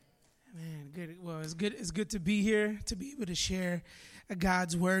Good. Well, it's good. It's good to be here, to be able to share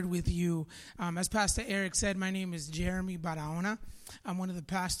God's word with you. As Pastor Eric said, my name is Jeremy Barahona. I'm one of the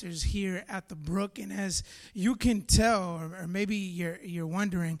pastors here at the Brook, and as you can tell, or maybe you're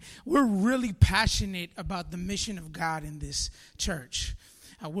wondering, we're really passionate about the mission of God in this church.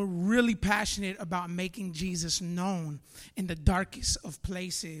 We're really passionate about making Jesus known in the darkest of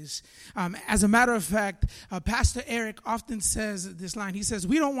places. As a matter of fact, Pastor Eric often says this line. He says,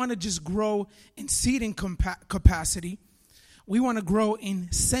 we don't want to just grow in seating capacity. We want to grow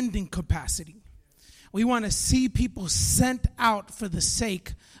in sending capacity. We want to see people sent out for the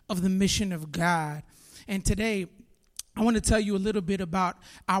sake of the mission of God. And today, I want to tell you a little bit about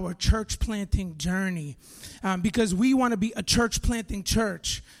our church planting journey, because we want to be a church planting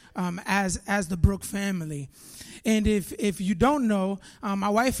church as the Brook family. And if you don't know, my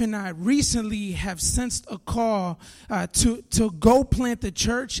wife and I recently have sensed a call to go plant the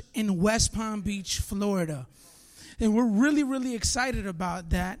church in West Palm Beach, Florida. And we're really, really excited about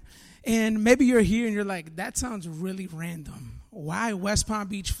that. And maybe you're here and you're like, that sounds really random. Why West Palm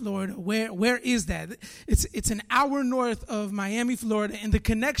Beach, Florida? Where is that? It's an hour north of Miami, Florida, and the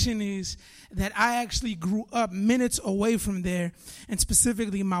connection is that I actually grew up minutes away from there, and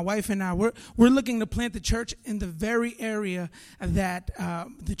specifically my wife and I, we're looking to plant the church in the very area that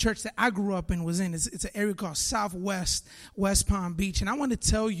the church that I grew up in was in. It's an area called Southwest West Palm Beach, and I want to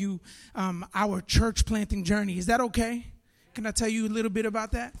tell you our church planting journey. Is that okay? Can I tell you a little bit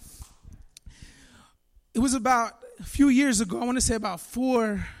about that? It was about a few years ago, I want to say about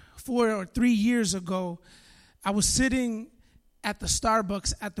four or 3 years ago, I was sitting at the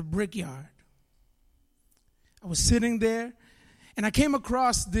Starbucks at the Brickyard. I was sitting there, and I came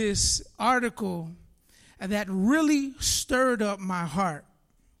across this article that really stirred up my heart.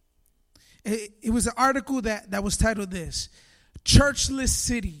 It was an article that was titled this: Churchless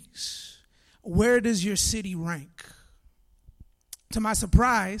Cities, Where Does Your City Rank? To my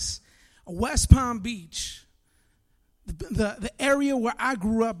surprise, West Palm Beach, the area where I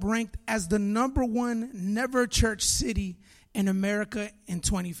grew up, ranked as the number one never church city in America in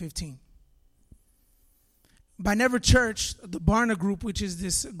 2015. By never church, the Barna Group, which is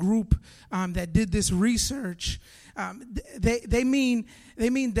this group that did this research, they mean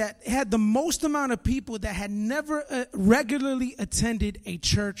that it had the most amount of people that had never regularly attended a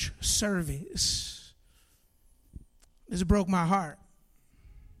church service. This broke my heart.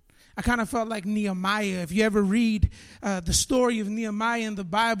 I kind of felt like Nehemiah. If you ever read the story of Nehemiah in the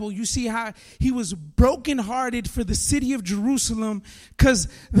Bible, you see how he was brokenhearted for the city of Jerusalem because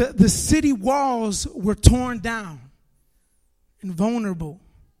the city walls were torn down and vulnerable.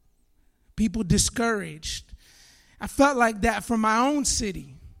 People discouraged. I felt like that for my own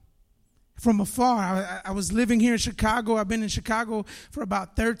city from afar. I was living here in Chicago. I've been in Chicago for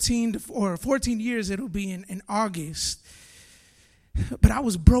about 13 or 14 years. It'll be in August. But I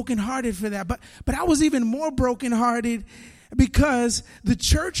was brokenhearted for that. But I was even more brokenhearted because the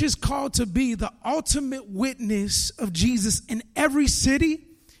church is called to be the ultimate witness of Jesus in every city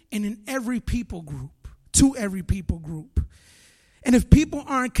and in every people group, to every people group. And if people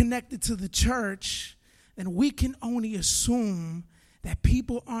aren't connected to the church, then we can only assume that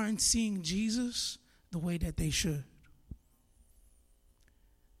people aren't seeing Jesus the way that they should.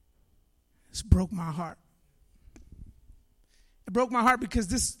 This broke my heart. It broke my heart because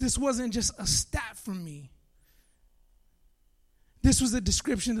this wasn't just a stat from me. This was a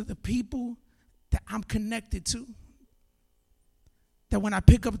description of the people that I'm connected to. That when I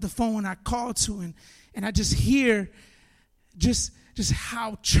pick up the phone, I call to, and I just hear just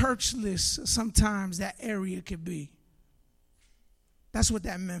how churchless sometimes that area could be. That's what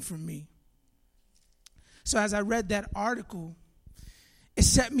that meant for me. So as I read that article, it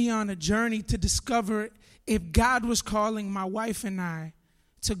set me on a journey to discover if God was calling my wife and I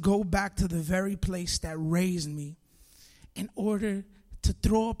to go back to the very place that raised me in order to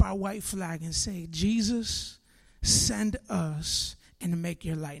throw up our white flag and say, Jesus, send us and make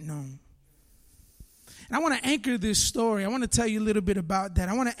your light known. And I want to anchor this story. I want to tell you a little bit about that.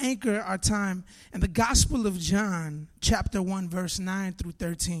 I want to anchor our time in the Gospel of John, chapter 1, verse 9 through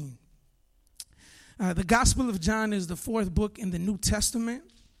 13. The Gospel of John is the fourth book in the New Testament.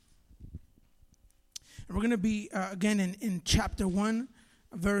 And we're going to be, again, in chapter 1,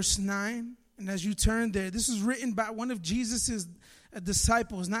 verse 9. And as you turn there, this is written by one of Jesus'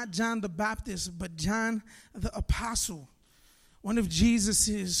 disciples, not John the Baptist, but John the Apostle, one of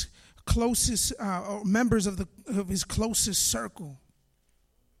Jesus' closest members of his closest circle.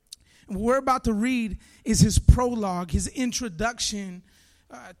 And what we're about to read is his prologue, his introduction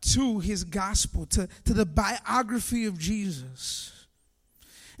to his gospel, to the biography of Jesus.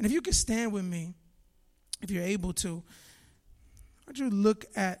 And if you could stand with me, if you're able to, why don't you look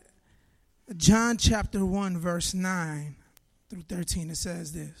at John chapter 1, verse 9 through 13. It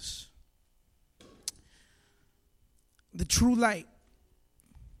says this. The true light,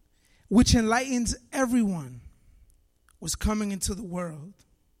 which enlightens everyone, was coming into the world.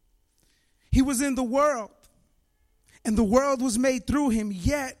 He was in the world, and the world was made through him,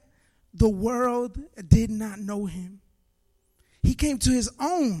 yet the world did not know him. He came to his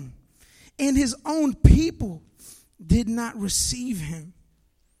own, and his own people did not receive him.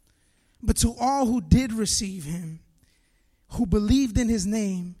 But to all who did receive him, who believed in his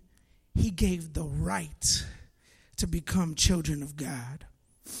name, he gave the right to become children of God,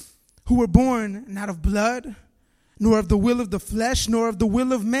 who were born not of blood, nor of the will of the flesh, nor of the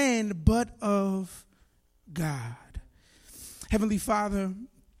will of man, but of God. Heavenly Father,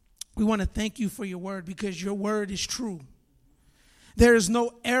 we want to thank you for your word, because your word is true. There is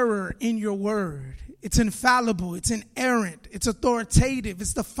no error in your word. It's infallible. It's inerrant. It's authoritative.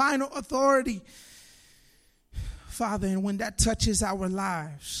 It's the final authority. Father, and when that touches our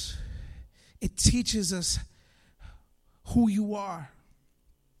lives, it teaches us who you are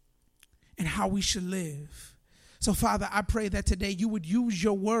and how we should live. So, Father, I pray that today you would use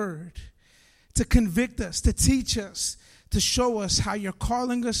your word to convict us, to teach us, to show us how you're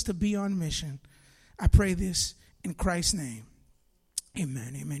calling us to be on mission. I pray this in Christ's name.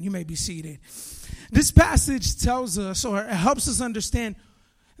 Amen, amen. You may be seated. This passage tells us, or it helps us understand,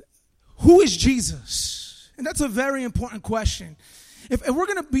 who is Jesus? And that's a very important question. If we're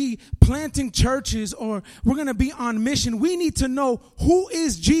going to be planting churches or we're going to be on mission, we need to know who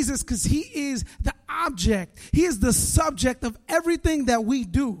is Jesus, because he is the object. He is the subject of everything that we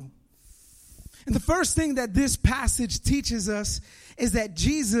do. And the first thing that this passage teaches us is that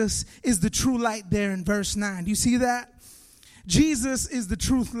Jesus is the true light there in verse 9. Do you see that? Jesus is the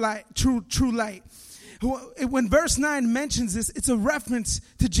true light. When verse 9 mentions this, it's a reference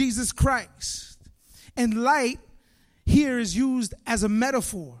to Jesus Christ. And light here is used as a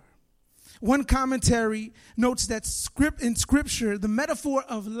metaphor. One commentary notes that in Scripture, the metaphor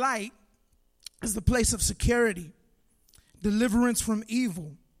of light is the place of security, deliverance from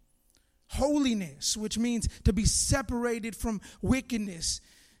evil, holiness, which means to be separated from wickedness.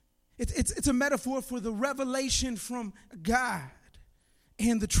 It's a metaphor for the revelation from God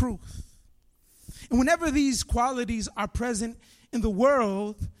and the truth. And whenever these qualities are present in the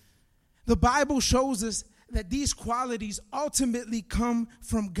world, the Bible shows us that these qualities ultimately come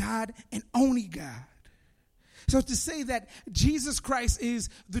from God and only God. So to say that Jesus Christ is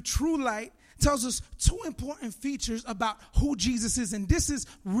the true light tells us two important features about who Jesus is. And this is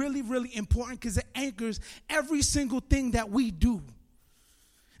really, really important because it anchors every single thing that we do.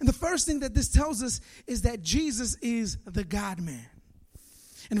 And the first thing that this tells us is that Jesus is the God-man.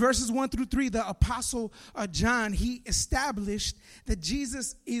 In verses 1 through 3, the apostle John, he established that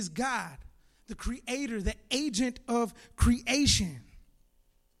Jesus is God, the creator, the agent of creation.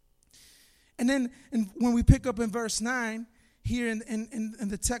 And then when we pick up in verse 9, here in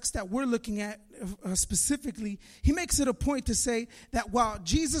the text that we're looking at specifically, he makes it a point to say that while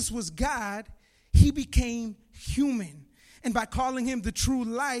Jesus was God, he became human. And by calling him the true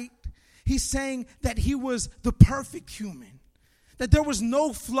light, he's saying that he was the perfect human, that there was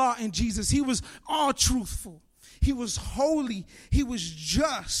no flaw in Jesus. He was all truthful. He was holy. He was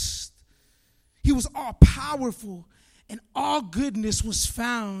just. He was all powerful. And all goodness was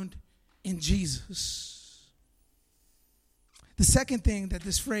found in Jesus. The second thing that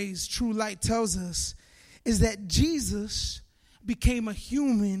this phrase, true light, tells us is that Jesus became a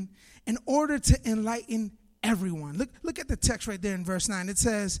human in order to enlighten everyone. Look at the text right there in verse 9. It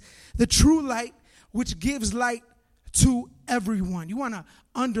says, the true light which gives light to everyone. You want to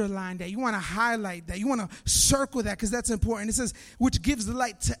underline that. You want to highlight that. You want to circle that because that's important. It says, which gives the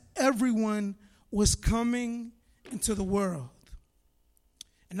light to everyone was coming into the world.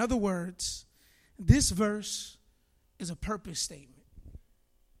 In other words, this verse is a purpose statement.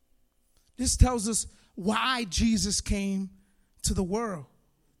 This tells us why Jesus came to the world.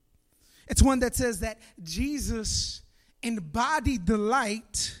 It's one that says that Jesus embodied the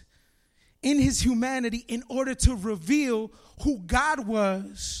light in his humanity in order to reveal who God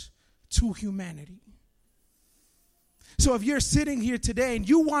was to humanity. So if you're sitting here today and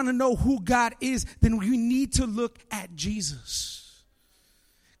you want to know who God is, then you need to look at Jesus.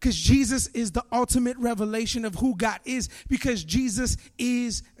 Because Jesus is the ultimate revelation of who God is, because Jesus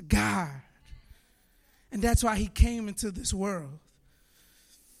is God. And that's why he came into this world.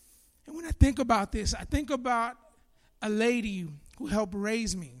 And when I think about this, I think about a lady who helped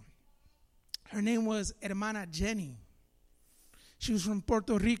raise me. Her name was Hermana Jenny. She was from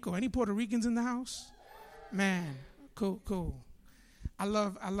Puerto Rico. Any Puerto Ricans in the house? Man, cool. I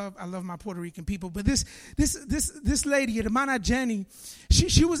love my Puerto Rican people. But this lady, Hermana Jenny,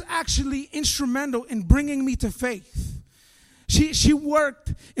 she was actually instrumental in bringing me to faith. She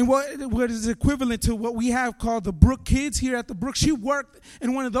worked in what is equivalent to what we have called the Brook Kids here at the Brook. She worked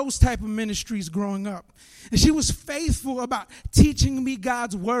in one of those type of ministries growing up. And she was faithful about teaching me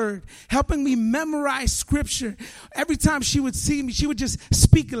God's word, helping me memorize scripture. Every time she would see me, she would just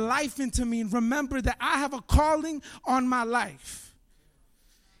speak life into me and remember that I have a calling on my life.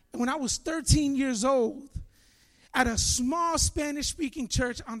 And when I was 13 years old, at a small Spanish-speaking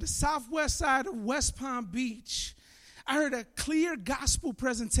church on the southwest side of West Palm Beach, I heard a clear gospel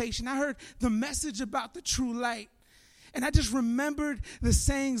presentation. I heard the message about the true light. And I just remembered the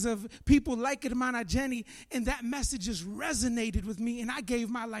sayings of people like Hermana Jenny, and that message just resonated with me, and I gave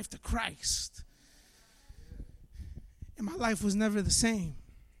my life to Christ. And my life was never the same.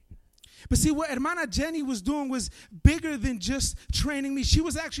 But see, what Hermana Jenny was doing was bigger than just training me. She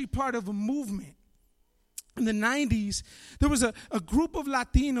was actually part of a movement. In the 90s, there was a group of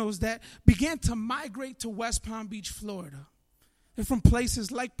Latinos that began to migrate to West Palm Beach, Florida. They're from places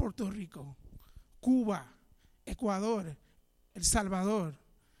like Puerto Rico, Cuba, Ecuador, El Salvador,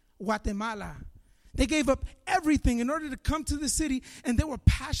 Guatemala. They gave up everything in order to come to the city, and they were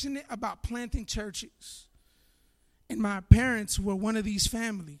passionate about planting churches. And my parents were one of these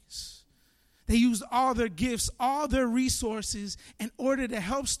families. They used all their gifts, all their resources in order to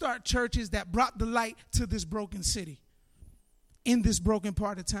help start churches that brought the light to this broken city, in this broken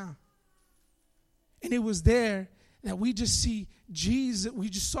part of town. And it was there that we just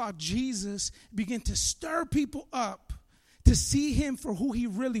saw Jesus begin to stir people up to see him for who he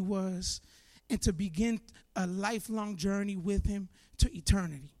really was and to begin a lifelong journey with him to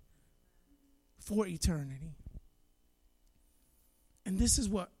eternity, for eternity. And this is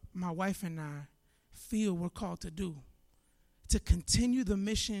what my wife and I feel we're called to do, to continue the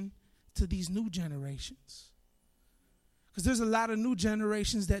mission to these new generations. Because there's a lot of new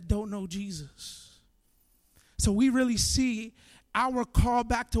generations that don't know Jesus. So we really see our call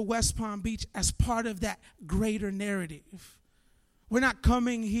back to West Palm Beach as part of that greater narrative. We're not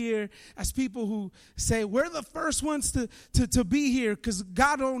coming here as people who say we're the first ones to be here because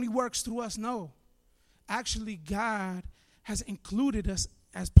God only works through us. No. Actually, God has included us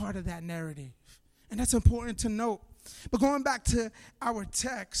as part of that narrative. And that's important to note. But going back to our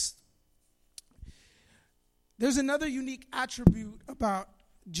text, there's another unique attribute about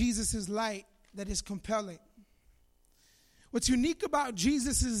Jesus' light that is compelling. What's unique about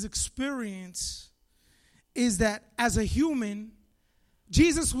Jesus' experience is that as a human,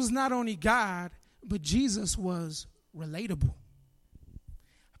 Jesus was not only God, but Jesus was relatable.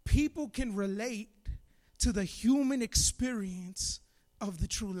 People can relate to the human experience of the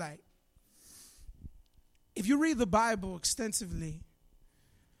true light. If you read the Bible extensively,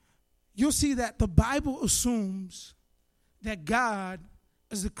 you'll see that the Bible assumes that God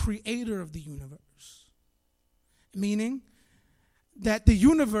is the creator of the universe. Meaning that the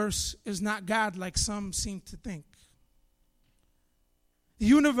universe is not God like some seem to think. The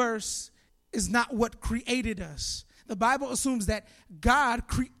universe is not what created us. The Bible assumes that God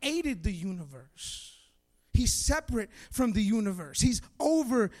created the universe. He's separate from the universe. He's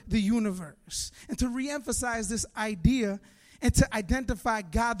over the universe. And to reemphasize this idea and to identify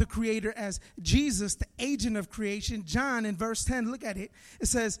God the creator as Jesus, the agent of creation, John in verse 10, look at it. It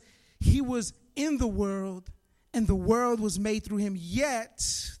says, he was in the world and the world was made through him. Yet,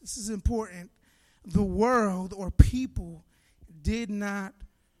 this is important, the world or people did not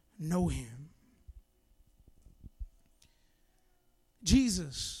know him.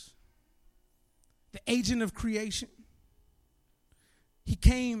 Jesus, the agent of creation, he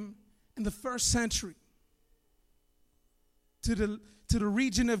came in the first century to the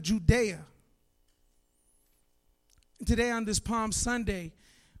region of Judea. And today on this Palm Sunday,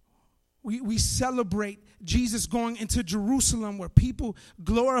 we celebrate Jesus going into Jerusalem where people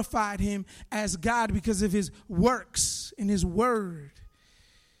glorified him as God because of his works and his word.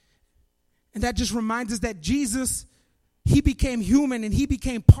 And that just reminds us that Jesus, he became human and he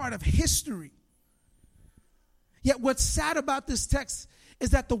became part of history. Yet what's sad about this text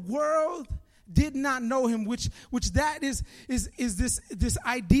is that the world did not know him, which that is this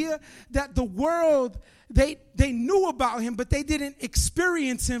idea that the world, they knew about him, but they didn't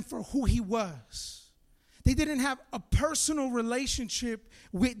experience him for who he was. They didn't have a personal relationship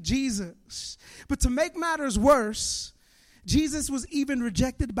with Jesus. But to make matters worse, Jesus was even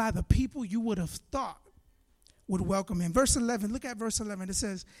rejected by the people you would have thought would welcome him. Verse 11, look at verse 11. It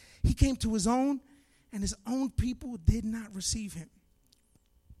says, he came to his own, and his own people did not receive him.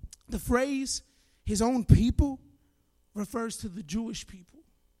 The phrase, his own people, refers to the Jewish people.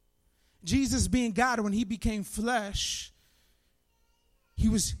 Jesus being God, when he became flesh, he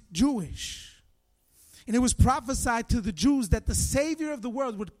was Jewish. And it was prophesied to the Jews that the Savior of the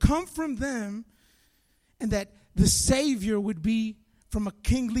world would come from them and that the Savior would be from a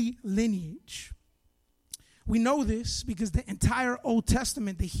kingly lineage. We know this because the entire Old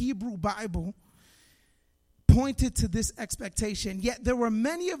Testament, the Hebrew Bible, pointed to this expectation. Yet there were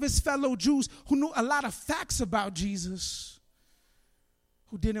many of his fellow Jews who knew a lot of facts about Jesus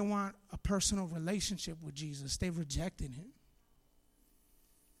who didn't want a personal relationship with Jesus. They rejected him.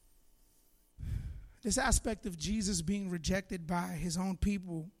 This aspect of Jesus being rejected by his own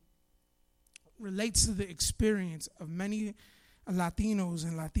people relates to the experience of many Latinos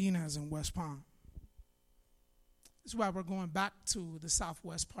and Latinas in West Palm. That's why we're going back to the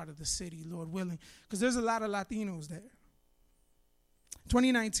southwest part of the city, Lord willing, because there's a lot of Latinos there.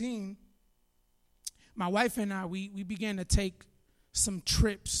 2019, my wife and I, we began to take some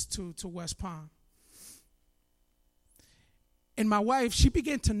trips to West Palm. And my wife, she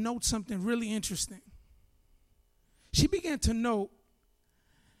began to note something really interesting. She began to note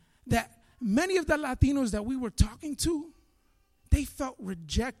that many of the Latinos that we were talking to, they felt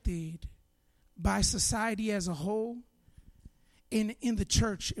rejected by society as a whole and in the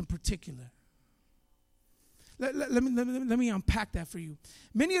church in particular. Let me unpack that for you.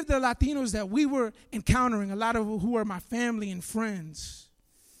 Many of the Latinos that we were encountering, a lot of who are my family and friends,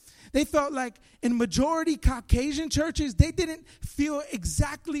 they felt like in majority Caucasian churches, they didn't feel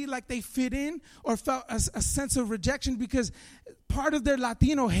exactly like they fit in or felt a sense of rejection because part of their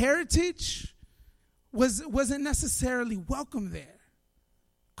Latino heritage wasn't necessarily welcome there,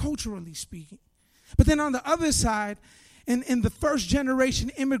 culturally speaking. But then on the other side, in the first generation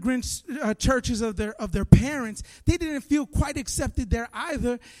immigrants churches of their parents, they didn't feel quite accepted there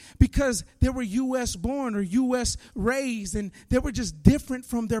either because they were U.S. born or U.S. raised, and they were just different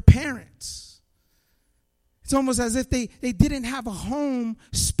from their parents. It's almost as if they didn't have a home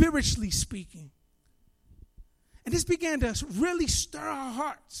spiritually speaking. And this began to really stir our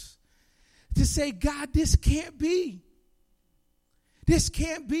hearts to say, God, this can't be. This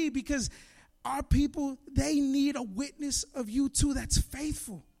can't be because our people, they need a witness of you too that's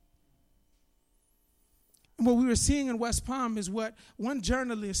faithful. And what we were seeing in West Palm is what one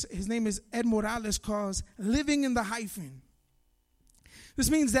journalist, his name is Ed Morales, calls living in the hyphen. This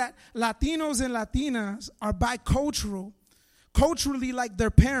means that Latinos and Latinas are bicultural, culturally like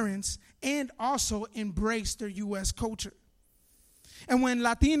their parents, and also embrace their U.S. culture. And when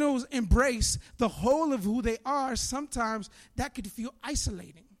Latinos embrace the whole of who they are, sometimes that could feel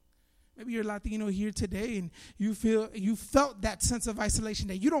isolating. Maybe you're Latino here today and you felt that sense of isolation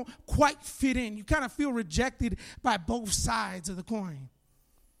that you don't quite fit in. You kind of feel rejected by both sides of the coin.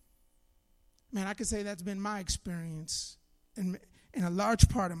 Man, I could say that's been my experience in a large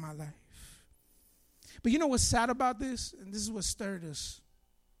part of my life. But you know what's sad about this? And this is what stirred us.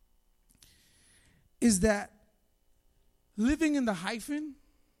 Is that living in the hyphen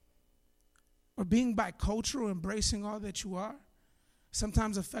or being bicultural, embracing all that you are,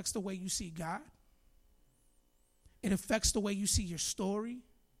 sometimes affects the way you see God. It affects the way you see your story.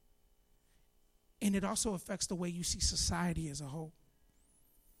 And it also affects the way you see society as a whole.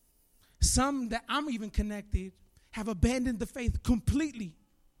 Some that I'm even connected have abandoned the faith completely.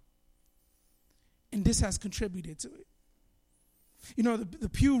 And this has contributed to it. You know, the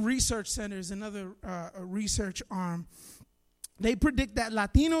Pew Research Center is another research arm. They predict that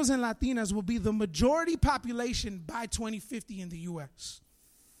Latinos and Latinas will be the majority population by 2050 in the U.S.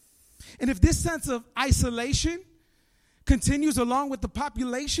 And if this sense of isolation continues along with the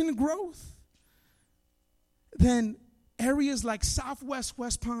population growth, then areas like Southwest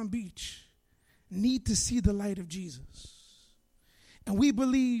West Palm Beach need to see the light of Jesus. And we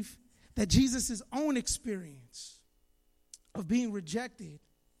believe that Jesus' own experience of being rejected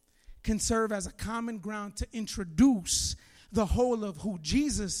can serve as a common ground to introduce the whole of who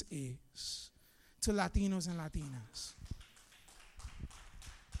Jesus is to Latinos and Latinas.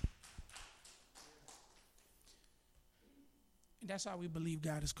 And that's why we believe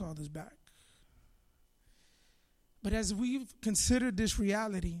God has called us back. But as we've considered this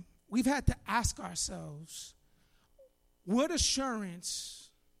reality, we've had to ask ourselves, what assurance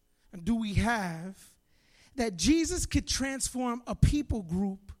do we have that Jesus could transform a people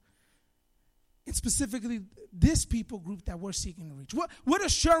group, and specifically this people group that we're seeking to reach? What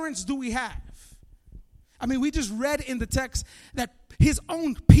assurance do we have? I mean, we just read in the text that his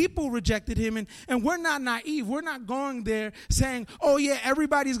own people rejected him. And we're not naive. We're not going there saying, oh yeah,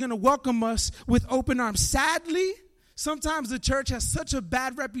 everybody's going to welcome us with open arms. Sadly, sometimes the church has such a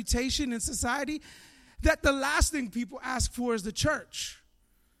bad reputation in society that the last thing people ask for is the church.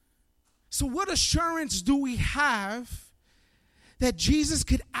 So what assurance do we have that Jesus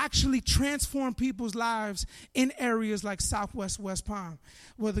could actually transform people's lives in areas like Southwest West Palm?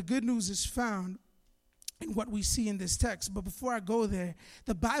 Well, the good news is found in what we see in this text. But before I go there,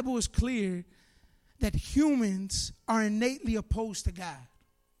 the Bible is clear that humans are innately opposed to God.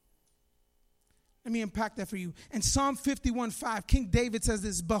 Let me unpack that for you. In Psalm 51:5, King David says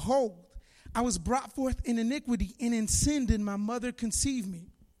this, "Behold, I was brought forth in iniquity, and in sin did my mother conceive me."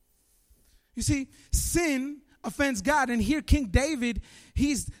 You see, sin offends God. And here King David,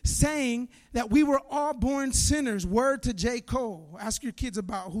 he's saying that we were all born sinners. Word to J. Cole. Ask your kids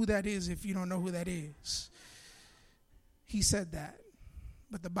about who that is if you don't know who that is. He said that.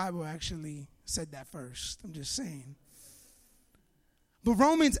 But the Bible actually said that first. I'm just saying. But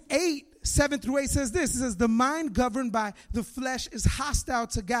Romans 8:7-8 says this. It says, the mind governed by the flesh is hostile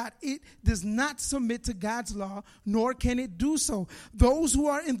to God. It does not submit to God's law, nor can it do so. Those who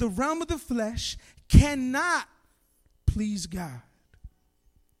are in the realm of the flesh cannot please God.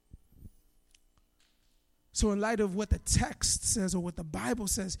 So in light of what the text says or what the Bible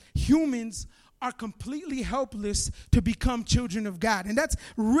says, humans are completely helpless to become children of God. And that's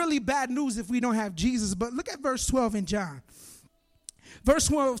really bad news if we don't have Jesus. But look at verse 12 in John. Verse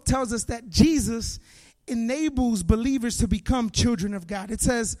 12 tells us that Jesus enables believers to become children of God. It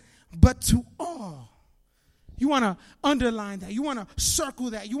says, but to all. You want to underline that. You want to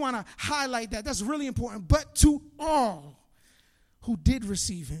circle that. You want to highlight that. That's really important. But to all who did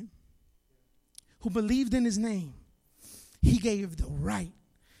receive him, who believed in his name, he gave the right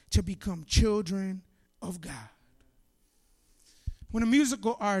to become children of God. When a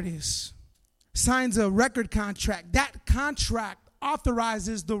musical artist signs a record contract, that contract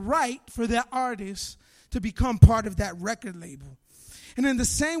authorizes the right for that artist to become part of that record label. And in the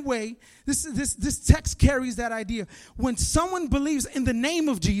same way, this text carries that idea. When someone believes in the name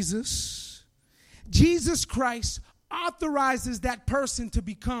of Jesus, Jesus Christ authorizes that person to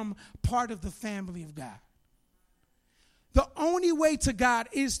become part of the family of God. The only way to God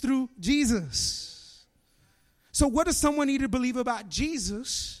is through Jesus. So what does someone need to believe about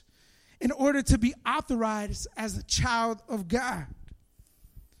Jesus in order to be authorized as a child of God?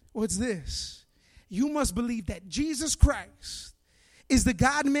 Well, it's this. You must believe that Jesus Christ is the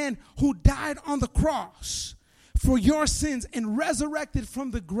God-man who died on the cross for your sins and resurrected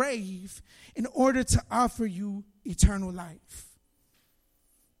from the grave in order to offer you eternal life.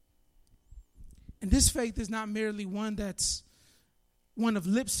 And this faith is not merely one that's one of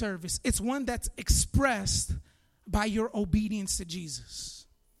lip service. It's one that's expressed by your obedience to Jesus.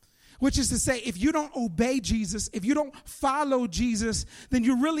 Which is to say, if you don't obey Jesus, if you don't follow Jesus, then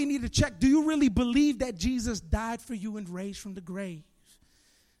you really need to check. Do you really believe that Jesus died for you and raised from the grave?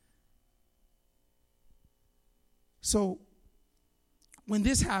 So, when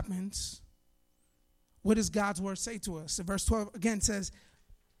this happens, what does God's word say to us? So verse 12 again says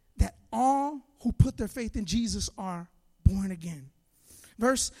that all who put their faith in Jesus are born again.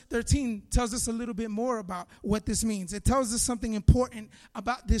 Verse 13 tells us a little bit more about what this means. It tells us something important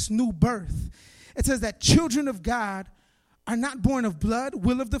about this new birth. It says that children of God are not born of blood,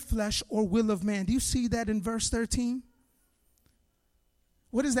 will of the flesh, or will of man. Do you see that in verse 13?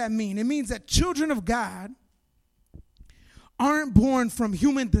 What does that mean? It means that children of God aren't born from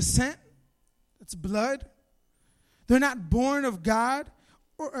human descent. That's blood. They're not born of God.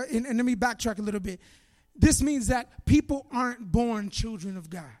 And let me backtrack a little bit. This means that people aren't born children of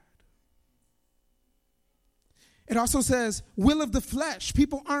God. It also says will of the flesh.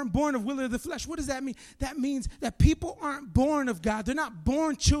 People aren't born of will of the flesh. What does that mean? That means that people aren't born of God. They're not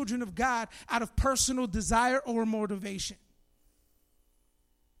born children of God out of personal desire or motivation.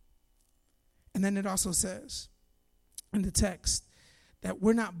 And then it also says in the text that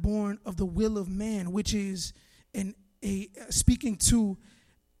we're not born of the will of man, which is speaking to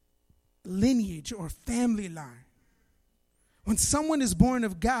lineage or family line. When someone is born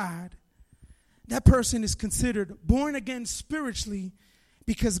of God, that person is considered born again spiritually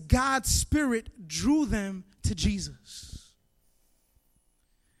because God's Spirit drew them to Jesus.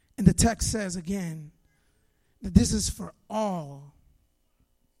 And the text says again that this is for all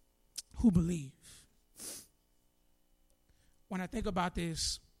who believe. When I think about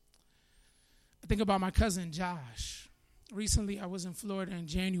this, I think about my cousin Josh. Recently, I was in Florida in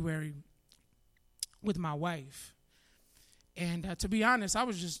January with my wife. And to be honest, I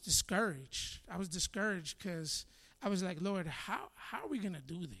was just discouraged. I was discouraged because I was like, Lord, how are we going to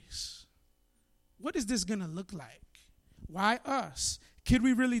do this? What is this going to look like? Why us? Could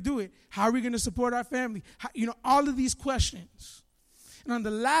we really do it? How are we going to support our family? All of these questions. And on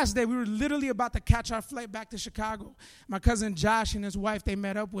the last day, we were literally about to catch our flight back to Chicago. My cousin Josh and his wife, they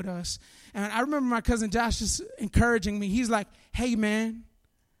met up with us. And I remember my cousin Josh just encouraging me. He's like, hey, man,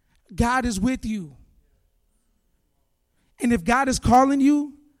 God is with you. And if God is calling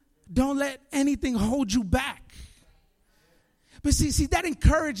you, don't let anything hold you back. But see, that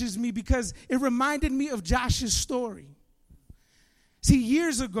encourages me because it reminded me of Josh's story. See,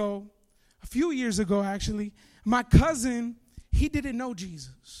 a few years ago actually, my cousin, he didn't know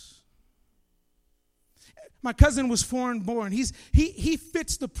Jesus. My cousin was foreign born. He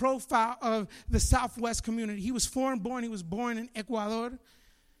fits the profile of the Southwest community. He was foreign born. He was born in Ecuador.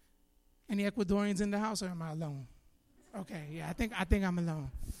 Any Ecuadorians in the house, or am I alone? Okay, yeah, I think I'm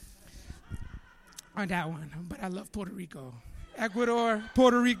alone on that one. But I love Puerto Rico. Ecuador,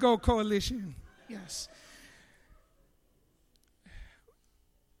 Puerto Rico coalition. Yes.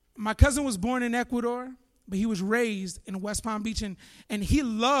 My cousin was born in Ecuador, but he was raised in West Palm Beach, and he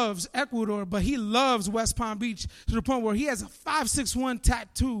loves Ecuador, but he loves West Palm Beach to the point where he has a 561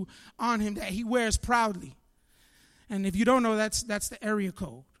 tattoo on him that he wears proudly. And if you don't know, that's the area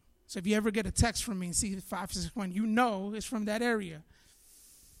code. So if you ever get a text from me and see 561, you know it's from that area.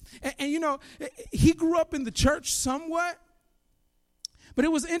 And he grew up in the church somewhat, but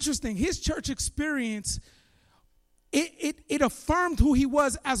it was interesting. His church experience, it affirmed who he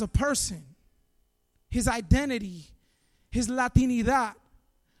was as a person, his identity, his Latinidad.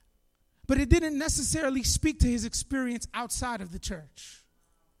 But it didn't necessarily speak to his experience outside of the church.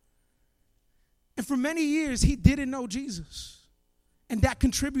 And for many years, he didn't know Jesus. And that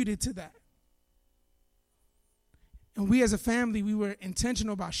contributed to that. And we as a family, we were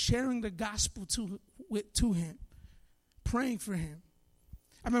intentional about sharing the gospel to him, praying for him.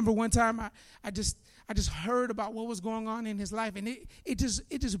 I remember one time I just heard about what was going on in his life, and it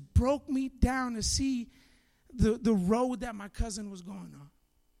just broke me down to see the road that my cousin was going on.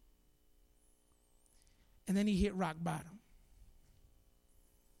 And then he hit rock bottom.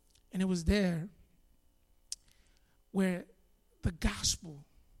 And it was there where the gospel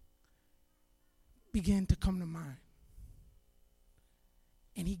began to come to mind.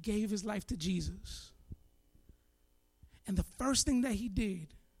 And he gave his life to Jesus. And the first thing that he did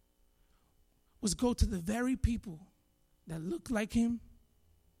was go to the very people that looked like him,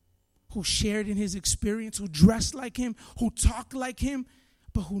 who shared in his experience, who dressed like him, who talked like him,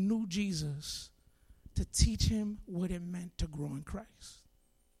 but who knew Jesus, to teach him what it meant to grow in Christ.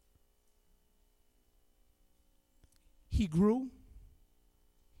 He grew.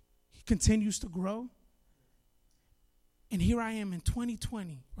 He continues to grow. And here I am in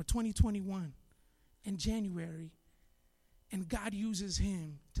 2020 or 2021 in January, and God uses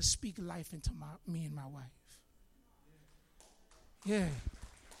him to speak life into me and my wife. Yeah.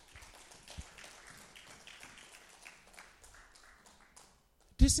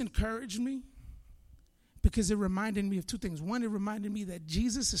 This encouraged me because it reminded me of two things. One, it reminded me that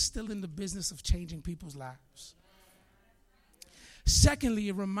Jesus is still in the business of changing people's lives. Secondly,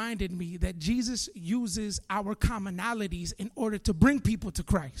 it reminded me that Jesus uses our commonalities in order to bring people to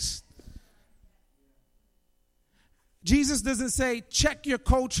Christ. Jesus doesn't say, check your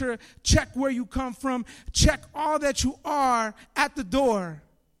culture, check where you come from, check all that you are at the door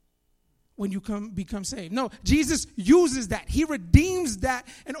when you become saved. No, Jesus uses that. He redeems that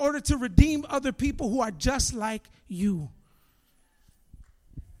in order to redeem other people who are just like you.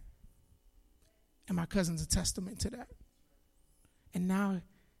 And my cousin's a testament to that. And now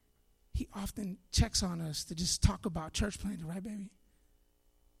he often checks on us to just talk about church planting, right, baby?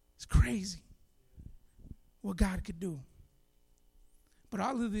 It's crazy what God could do. But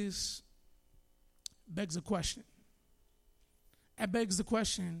all of this begs a question. It begs the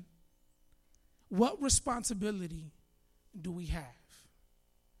question, what responsibility do we have?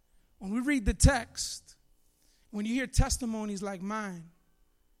 When we read the text, when you hear testimonies like mine,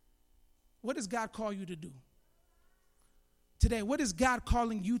 what does God call you to do? Today, what is God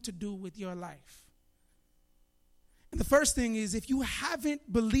calling you to do with your life? And the first thing is, if you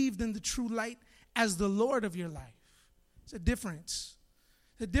haven't believed in the true light as the Lord of your life, it's a difference.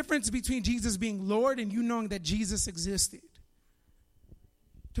 The difference between Jesus being Lord and you knowing that Jesus existed.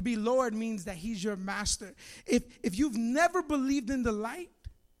 To be Lord means that he's your master. If you've never believed in the light,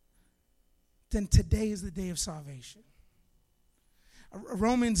 then today is the day of salvation.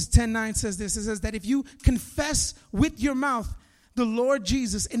 Romans 10:9 says this. It says that if you confess with your mouth the Lord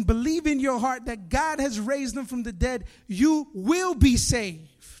Jesus and believe in your heart that God has raised him from the dead, you will be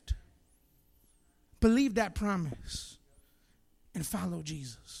saved. believe that promise and follow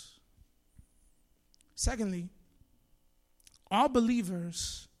Jesus. Secondly, all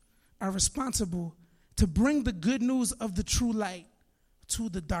believers are responsible to bring the good news of the true light to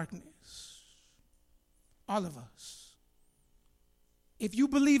the darkness. All of us. If you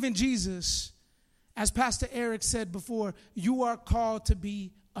believe in Jesus, as Pastor Eric said before, you are called to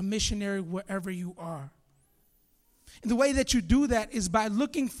be a missionary wherever you are. And the way that you do that is by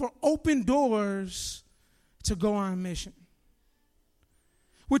looking for open doors to go on mission.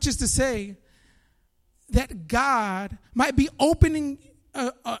 Which is to say that God might be opening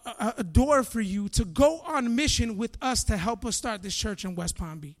a door for you to go on mission with us to help us start this church in West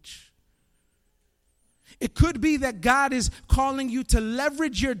Palm Beach. It could be that God is calling you to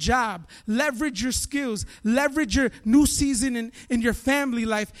leverage your job, leverage your skills, leverage your new season in your family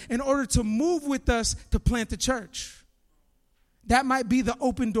life in order to move with us to plant the church. That might be the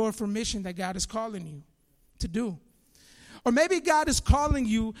open door for mission that God is calling you to do. Or maybe God is calling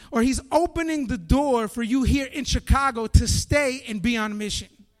you, or he's opening the door for you here in Chicago to stay and be on mission.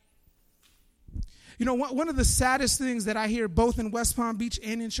 You know, one of the saddest things that I hear both in West Palm Beach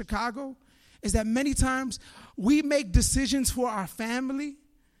and in Chicago is that many times we make decisions for our family.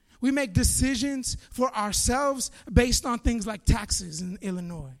 We make decisions for ourselves based on things like taxes in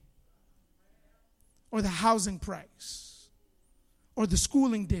Illinois, or the housing price, or the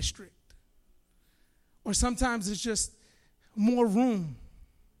schooling district. Or sometimes it's just more room,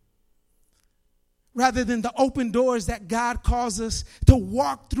 rather than the open doors that God calls us to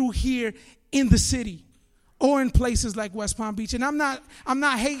walk through here in the city or in places like West Palm Beach. And I'm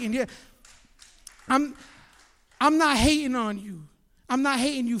not hating here. I'm not hating on you. I'm not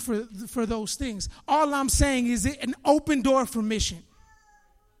hating you for those things. All I'm saying is it an open door for mission.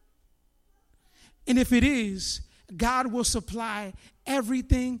 And if it is, God will supply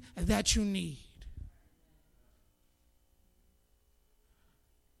everything that you need.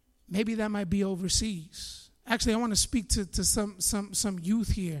 Maybe that might be overseas. Actually, I want to speak to some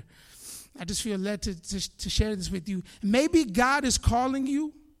youth here. I just feel led to share this with you. Maybe God is calling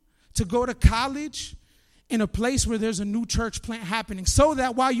you to go to college in a place where there's a new church plant happening, so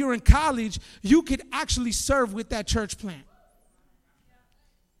that while you're in college, you could actually serve with that church plant.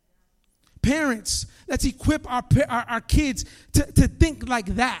 Parents, let's equip our kids to think like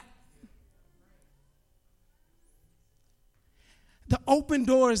that. The open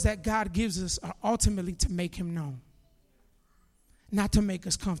doors that God gives us are ultimately to make him known, not to make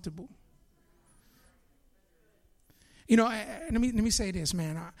us comfortable. You know, let me say this,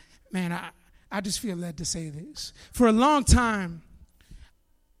 man. I just feel led to say this. For a long time,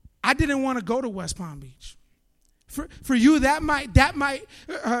 I didn't want to go to West Palm Beach. For you, that might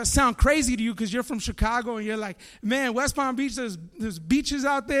sound crazy to you because you're from Chicago and you're like, man, West Palm Beach, there's beaches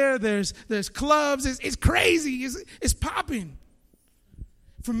out there, there's clubs, it's crazy, it's popping.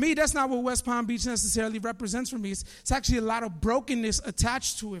 For me, that's not what West Palm Beach necessarily represents for me. It's actually a lot of brokenness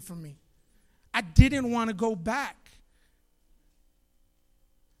attached to it for me. I didn't want to go back.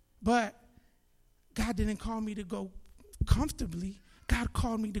 But God didn't call me to go comfortably. God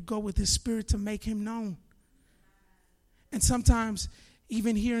called me to go with his spirit to make him known. And sometimes,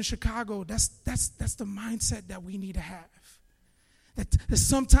 even here in Chicago, that's the mindset that we need to have. That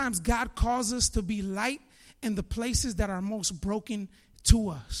sometimes God calls us to be light in the places that are most broken to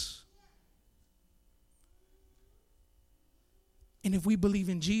us. And if we believe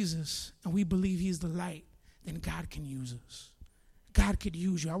in Jesus and we believe he's the light, then God can use us. God could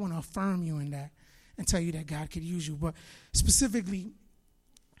use you. I want to affirm you in that and tell you that God could use you. But specifically,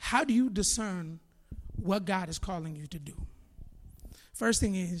 how do you discern what God is calling you to do? First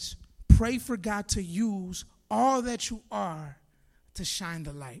thing is, pray for God to use all that you are to shine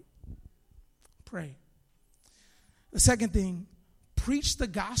the light. Pray. The second thing, preach the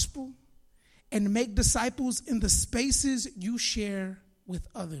gospel and make disciples in the spaces you share with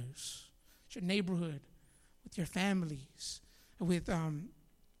others. Your neighborhood, with your families, with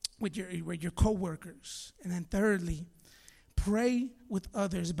your coworkers. And then thirdly, pray with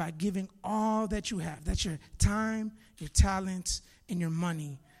others by giving all that you have. That's your time, your talents, and your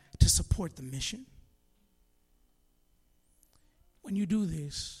money to support the mission. When you do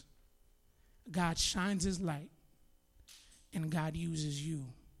this, God shines his light and God uses you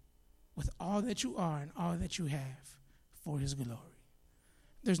with all that you are and all that you have for his glory.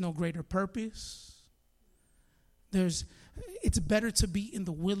 There's no greater purpose. It's better to be in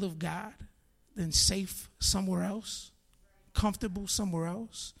the will of God than safe somewhere else, comfortable somewhere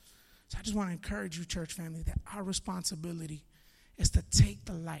else. So I just want to encourage you, church family, that our responsibility is to take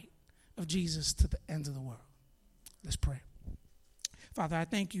the light of Jesus to the ends of the world. Let's pray. Father, I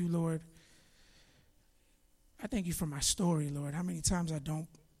thank you, Lord, thank you for my story, Lord. How many times I don't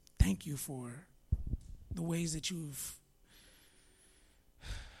thank you for the ways that you've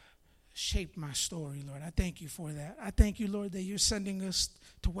shaped my story, Lord. I thank you for that. I thank you, Lord, that you're sending us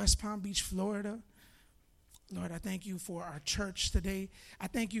to West Palm Beach, Florida. Lord, I thank you for our church today. I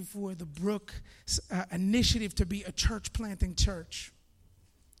thank you for the Brook initiative to be a church planting church.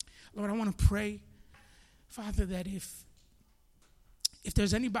 Lord, I want to pray, Father, that if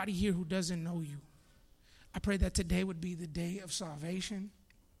there's anybody here who doesn't know you, I pray that today would be the day of salvation.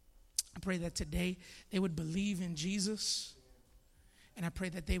 I pray that today they would believe in Jesus. And I pray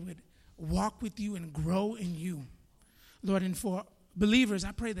that they would walk with you and grow in you. Lord, and for believers,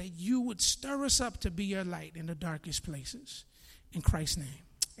 I pray that you would stir us up to be your light in the darkest places. In Christ's name,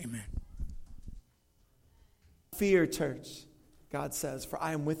 amen. Fear, church, God says, for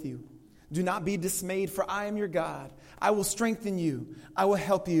I am with you. Do not be dismayed, for I am your God. I will strengthen you. I will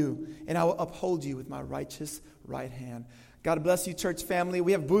help you, and I will uphold you with my righteous right hand. God bless you, church family.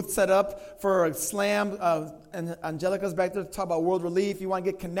 We have booths set up for a slam, and Angelica's back there to talk about world relief. You want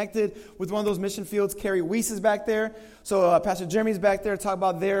to get connected with one of those mission fields, Carrie Weiss is back there. So Pastor Jeremy's back there to talk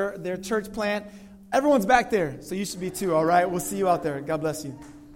about their church plant. Everyone's back there, so you should be too, all right? We'll see you out there. God bless you.